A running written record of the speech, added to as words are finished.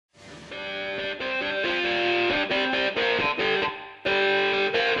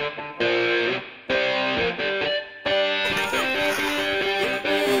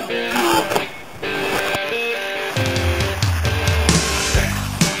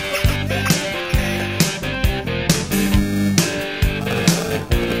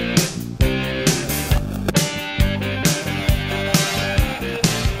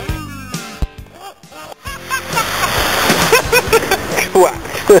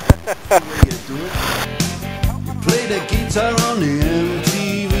You play the guitar on the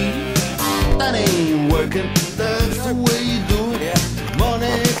MTV. That ain't working, that's the way you do it.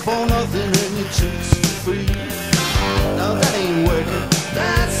 Money for nothing and your chicks for free. Now that ain't working,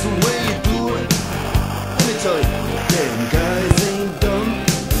 that's the way you do it. Let me tell you, damn guys ain't dumb.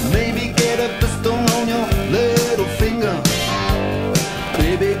 Maybe get a blister on your little finger.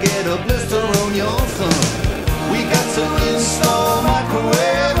 Maybe get a blister on your thumb. We got to install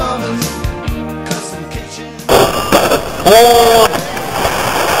microwave ovens, custom kitchen,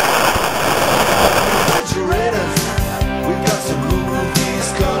 refrigerators. We got some movies,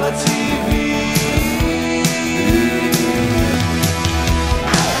 color TV.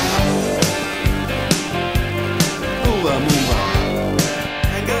 Move on, move on.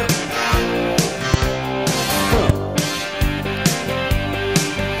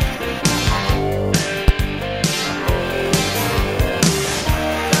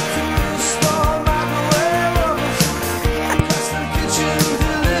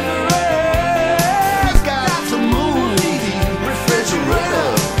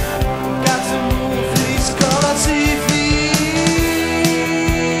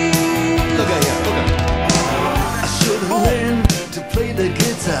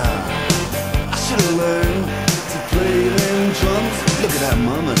 I should've learned to play them drums. Look at that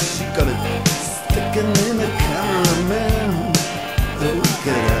mama, she got it sticking in the cameraman. Look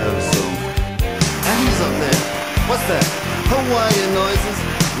at her, so. And he's up there. What's that? Hawaiian noises.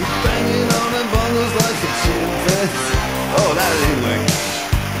 He's banging on the bongos like a chimpanzee. Oh, that ain't working.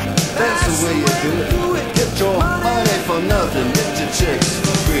 That's the way you do it. Get your